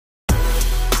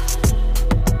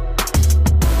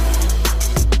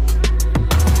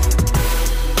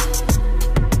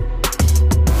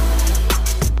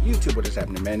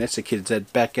man, it's the Kid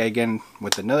Zed back again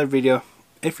with another video.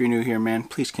 If you're new here, man,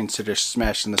 please consider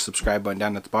smashing the subscribe button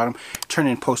down at the bottom. Turn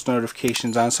in post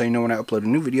notifications on so you know when I upload a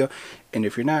new video. And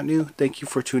if you're not new, thank you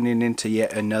for tuning in to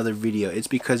yet another video. It's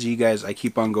because of you guys I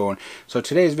keep on going. So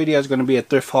today's video is going to be a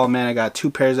thrift haul, man. I got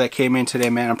 2 pairs that came in today,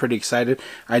 man. I'm pretty excited.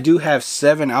 I do have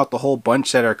 7 out the whole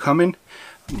bunch that are coming.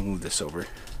 Let me move this over.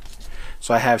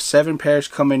 So I have 7 pairs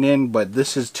coming in, but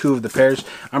this is 2 of the pairs.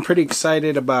 I'm pretty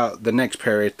excited about the next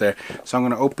pair right there. So I'm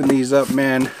going to open these up,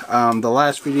 man. The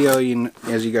last video,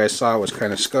 as you guys saw, was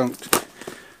kind of skunked.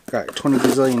 Got 20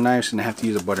 gazillion knives and I have to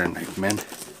use a butter knife, man.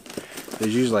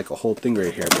 There's usually like a whole thing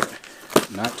right here,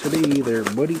 but not today either,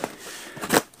 buddy.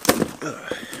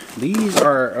 These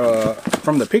are,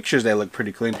 from the pictures, they look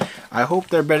pretty clean. I hope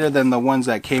they're better than the ones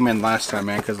that came in last time,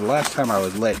 man, because the last time I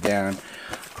was let down.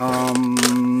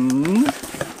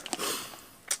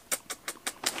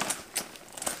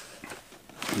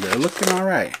 They're looking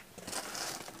alright.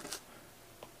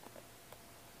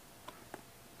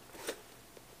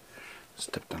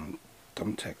 Stepped on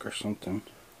thumbtack or something.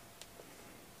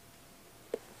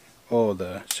 Oh,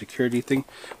 the security thing.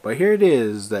 But here it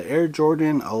is, the Air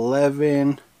Jordan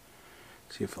 11.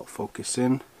 See if it'll focus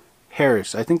in.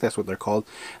 Harris, I think that's what they're called.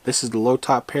 This is the low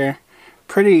top pair.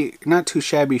 Pretty, not too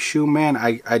shabby shoe, man.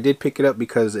 I did pick it up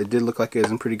because it did look like it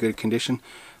was in pretty good condition.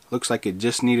 Looks like it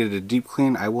just needed a deep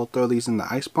clean. I will throw these in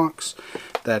the ice box.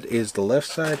 That is the left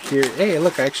side here. Hey,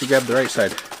 look, I actually grabbed the right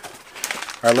side.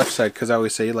 Or left side, because I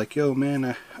always say, like, yo,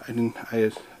 man,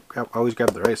 I always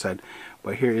grab the right side.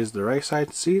 But here is the right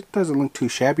side. See, it doesn't look too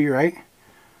shabby, right?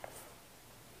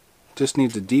 Just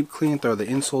needs a deep clean. Throw the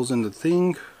insoles in the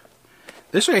thing.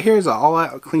 This right here is an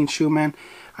all-out clean shoe, man.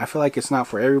 I feel like it's not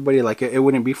for everybody. Like, it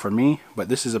wouldn't be for me. But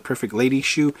this is a perfect lady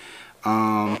shoe.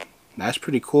 That's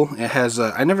pretty cool. It has,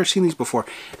 I never seen these before.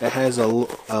 It has a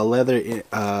leather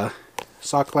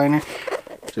sock liner.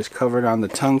 Just covered on the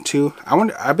tongue, too.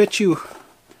 I bet you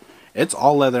it's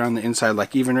all leather on the inside.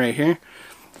 Like, even right here.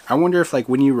 I wonder if, like,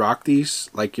 when you rock these,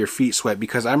 like, your feet sweat.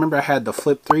 Because I remember I had the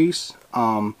flip 3s.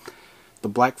 The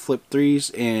black flip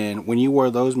 3s. And when you wore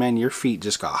those, man, your feet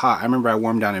just got hot. I remember I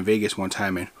wore them down in Vegas one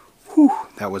time. And whew,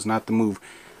 that was not the move.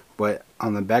 But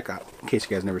on the back, in case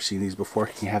you guys never seen these before,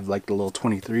 you have like the little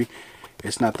 23.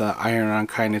 It's not the iron-on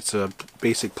kind, it's a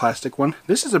basic plastic one.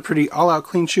 This is a pretty all-out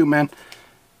clean shoe, man.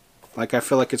 Like, I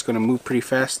feel like it's going to move pretty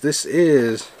fast. This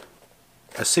is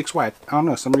a 6 wide. I don't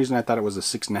know, some reason I thought it was a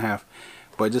 6.5.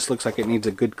 But it just looks like it needs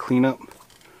a good cleanup.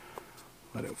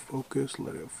 Let it focus,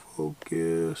 let it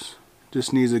focus.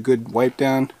 Just needs a good wipe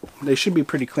down. They should be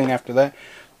pretty clean after that.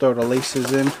 Throw the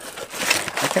laces in.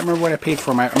 I can't remember what I paid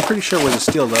for them. I'm pretty sure it was a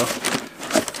steal though.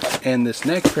 And this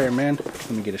next pair, man,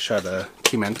 let me get a shot of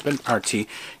T-Man. It's been RT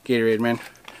Gatorade, man.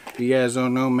 If you guys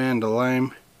don't know, man, the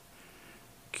lime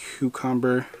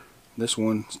cucumber, this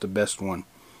one's the best one.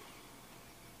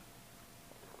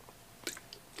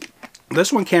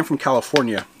 This one came from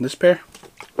California. This pair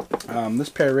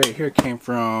right here came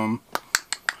from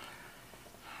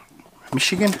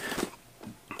Michigan.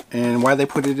 And why they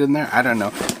put it in there, I don't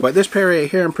know. But this pair right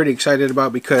here I'm pretty excited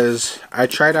about because I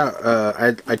tried out,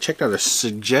 I checked out a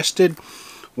suggested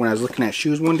when I was looking at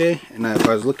shoes one day. And I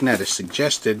was looking at a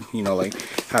suggested, you know, like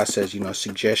how it says, you know,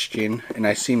 suggestion. And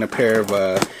I seen a pair of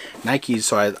Nikes,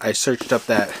 so I searched up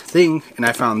that thing and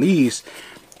I found these.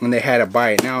 And they had a buy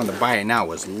it now, and the buy it now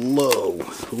was low.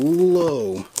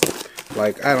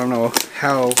 Like, I don't know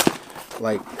how,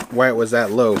 like, why it was that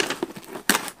low.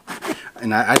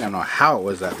 And I don't know how it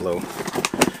was that low,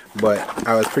 but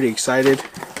I was pretty excited.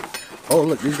 Oh,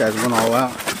 look, these guys went all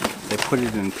out. They put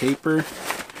it in paper.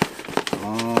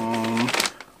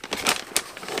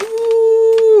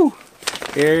 Woo!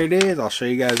 Here it is. I'll show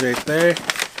you guys right there.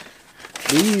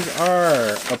 These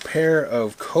are a pair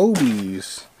of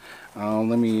Kobe's.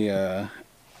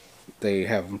 They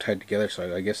have them tied together,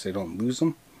 so I guess they don't lose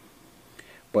them.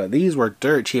 But these were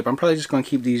dirt cheap. I'm probably just going to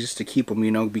keep these just to keep them,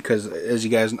 you know, because as you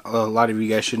guys, a lot of you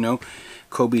guys should know,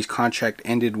 Kobe's contract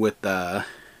ended with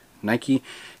Nike.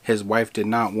 His wife did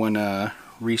not want to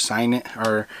re-sign it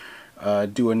or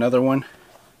do another one.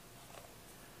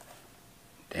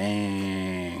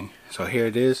 Dang. So here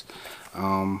it is.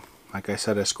 Like I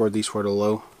said, I scored these for the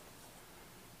low.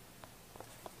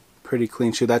 Pretty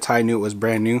clean shoe. That's how I knew it was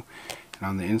brand new. And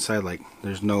on the inside, like,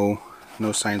 there's no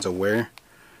signs of wear.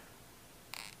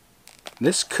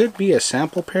 This could be a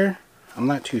sample pair. I'm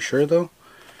not too sure though,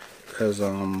 because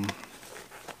I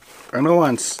know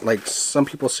on, like, some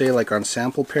people say, like, on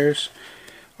sample pairs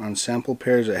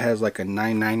it has like a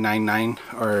 9999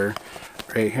 or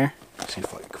right here. Let's see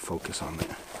if I can focus on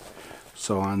that.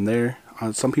 So on there,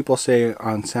 some people say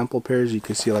on sample pairs you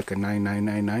can see like a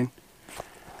 9999.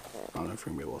 if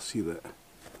you're gonna be able to see that.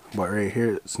 But right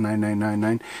here it's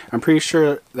 9999. I'm pretty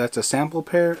sure that's a sample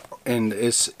pair, and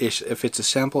if it's a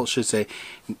sample, it should say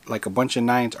like a bunch of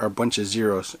 9s or a bunch of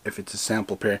 0s if it's a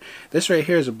sample pair. This right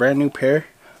here is a brand new pair,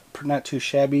 not too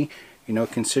shabby, you know,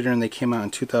 considering they came out in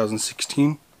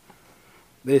 2016.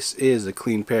 This is a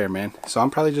clean pair, man. So I'm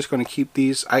probably just going to keep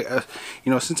these.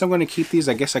 You know, since I'm going to keep these,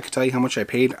 I guess I could tell you how much I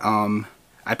paid.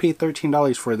 I paid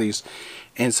 $13 for these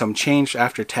and some change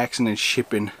after taxing and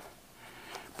shipping.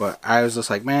 But I was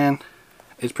just like, man,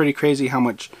 it's pretty crazy how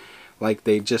much, like,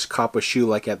 they just cop a shoe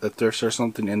like at the thrift or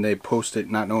something and they post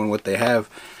it not knowing what they have.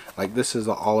 Like, this is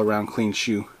an all-around clean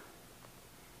shoe.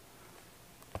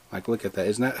 Like, look at that.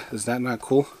 Is that not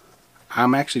cool?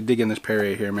 I'm actually digging this pair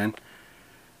right here, man.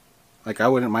 Like, I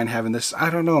wouldn't mind having this.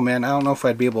 I don't know, man. I don't know if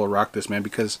I'd be able to rock this, man,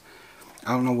 because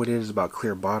I don't know what it is about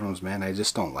clear bottoms, man. I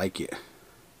just don't like it.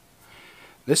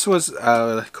 This was,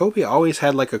 Kobe always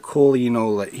had like a cool, you know,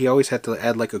 like he always had to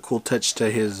add like a cool touch to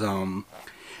his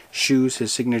shoes,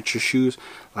 his signature shoes.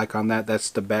 Like on that's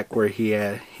the back where he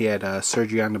had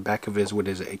surgery on the back of his, what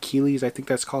is it, Achilles, I think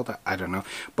that's called. I don't know,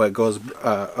 but it goes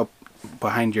up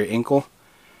behind your ankle.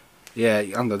 Yeah,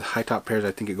 on the high top pairs,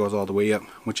 I think it goes all the way up,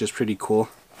 which is pretty cool.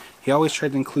 He always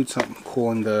tried to include something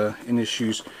cool in his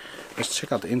shoes. Let's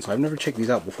check out the insole. I've never checked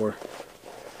these out before.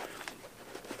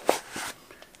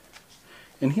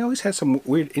 And he always had some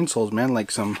weird insoles, man,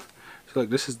 like some, so look,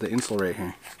 this is the insole right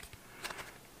here.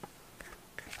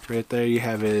 Right there you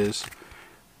have his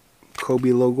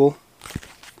Kobe logo.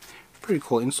 Pretty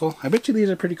cool insole. I bet you these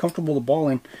are pretty comfortable to ball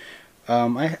in.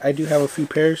 I do have a few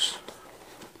pairs,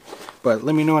 but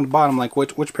let me know on the bottom, like,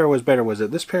 which pair was better. Was it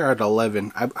this pair or the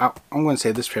 11? I'm going to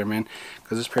say this pair, man,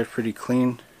 because this pair is pretty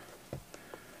clean.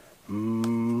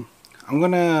 I'm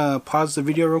gonna pause the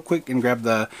video real quick and grab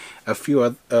a few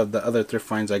of the other thrift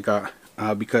finds I got,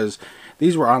 because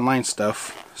these were online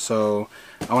stuff. So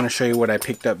I want to show you what I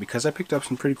picked up, because I picked up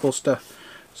some pretty cool stuff.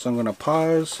 So I'm gonna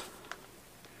pause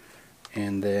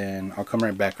and then I'll come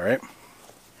right back. Alright,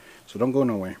 so don't go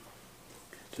nowhere,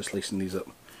 just lacing these up.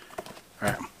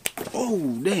 Alright.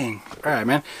 Oh dang. Alright,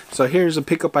 man, so here's a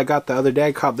pickup I got the other day.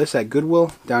 I caught this at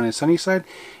Goodwill down in Sunnyside.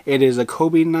 It is a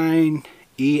Kobe 9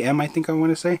 EM, I think I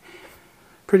want to say.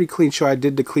 Pretty clean shoe. I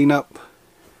did the cleanup.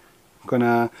 I'm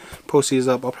gonna post these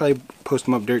up. I'll probably post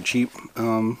them up dirt cheap,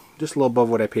 just a little above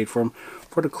what I paid for them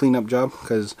for the cleanup job,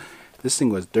 because this thing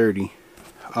was dirty.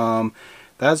 That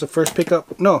was the first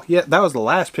pickup. No, yeah, that was the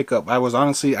last pickup. I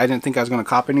didn't think I was gonna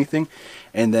cop anything,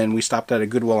 and then we stopped at a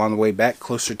Goodwill on the way back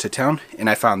closer to town, and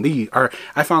I found these. Or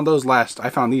I found those last. I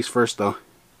found these first though.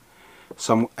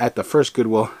 So I'm at the first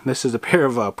Goodwill. This is a pair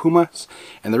of Pumas,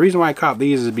 and the reason why I copped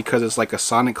these is because it's like a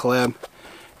Sonic collab.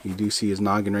 You do see his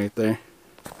noggin right there.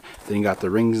 Then you got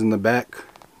the rings in the back.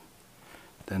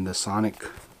 Then the Sonic.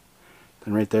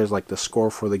 Then right there's like the score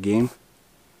for the game.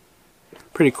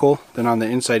 Pretty cool. Then on the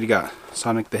inside you got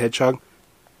Sonic the Hedgehog.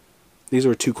 These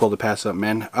were too cool to pass up,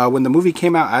 man. When the movie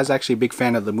came out, I was actually a big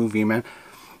fan of the movie, man.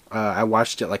 I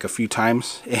watched it like a few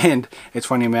times, and it's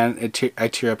funny, man. I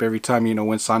tear up every time, you know,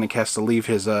 when Sonic has to leave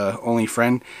his only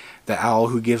friend, the owl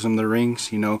who gives him the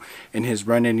rings, you know, in his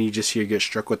run-in, you just hear get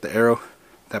struck with the arrow.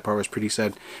 That part was pretty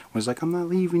sad. I was like, I'm not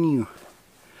leaving you.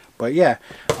 But yeah,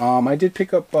 I did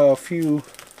pick up a few.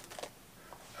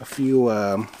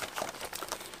 I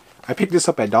picked this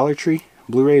up at Dollar Tree.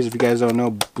 Blu-rays, if you guys don't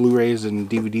know, Blu-rays and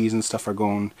DVDs and stuff are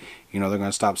going, you know, they're going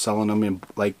to stop selling them, and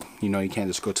like, you know, you can't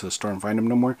just go to the store and find them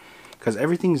no more, because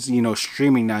everything's, you know,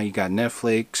 streaming now. You got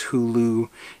Netflix, Hulu,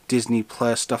 Disney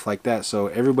Plus, stuff like that. So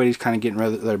everybody's kind of getting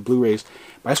rid of their Blu-rays.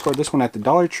 But I scored this one at the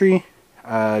Dollar Tree,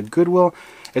 Goodwill.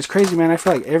 It's crazy, man. I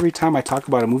feel like every time I talk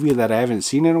about a movie that I haven't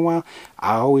seen in a while,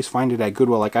 I always find it at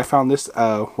Goodwill. Like I found this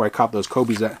where I copped those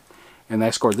Kobe's at, and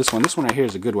I scored this one. This one right here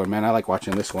is a good one, man. I like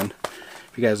watching this one.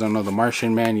 If you guys don't know The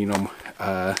Martian, man, you know,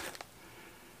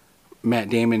 Matt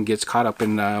Damon gets caught up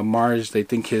in Mars. They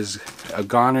think he's a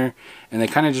goner, and they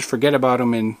kind of just forget about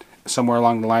him, and somewhere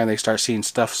along the line they start seeing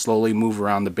stuff slowly move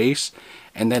around the base,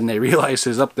 and then they realize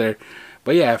he's up there.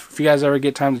 But yeah, if you guys ever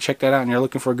get time to check that out and you're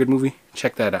looking for a good movie,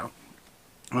 check that out.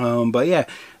 But yeah,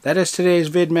 that is today's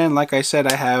vid, man. Like I said,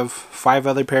 I have 5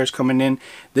 other pairs coming in.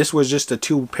 This was just the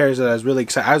 2 pairs that I was really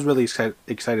excited. I was really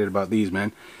excited about these,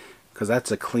 man, because that's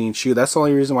a clean shoe. That's the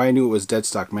only reason why I knew it was dead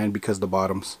stock, man, because the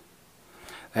bottoms.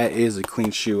 That is a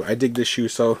clean shoe. I dig this shoe,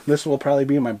 so this will probably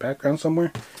be in my background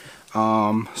somewhere.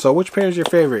 So which pair is your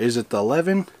favorite? Is it the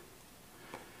 11?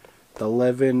 The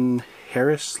 11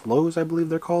 Harris Lows, I believe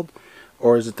they're called.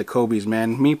 Or is it the Kobe's,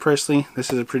 man? Me personally,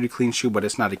 this is a pretty clean shoe, but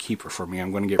it's not a keeper for me. I'm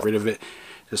going to get rid of it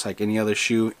just like any other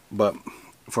shoe. But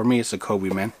for me, it's a Kobe,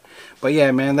 man. But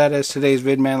yeah, man, that is today's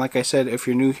vid, man. Like I said, if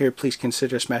you're new here, please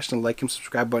consider smashing the like and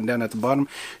subscribe button down at the bottom.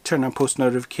 Turn on post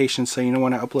notifications so you know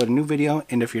when I upload a new video.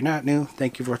 And if you're not new,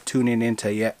 thank you for tuning in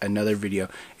to yet another video.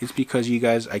 It's because you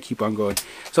guys, I keep on going.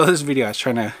 So this video, I was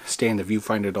trying to stay in the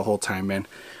viewfinder the whole time, man.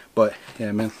 But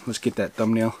yeah, man, let's get that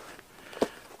thumbnail.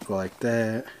 Go like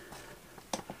that.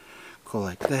 Go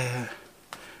like that.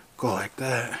 Go like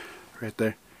that. Right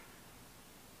there.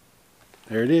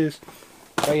 There it is.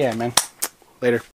 Oh yeah, man. Later.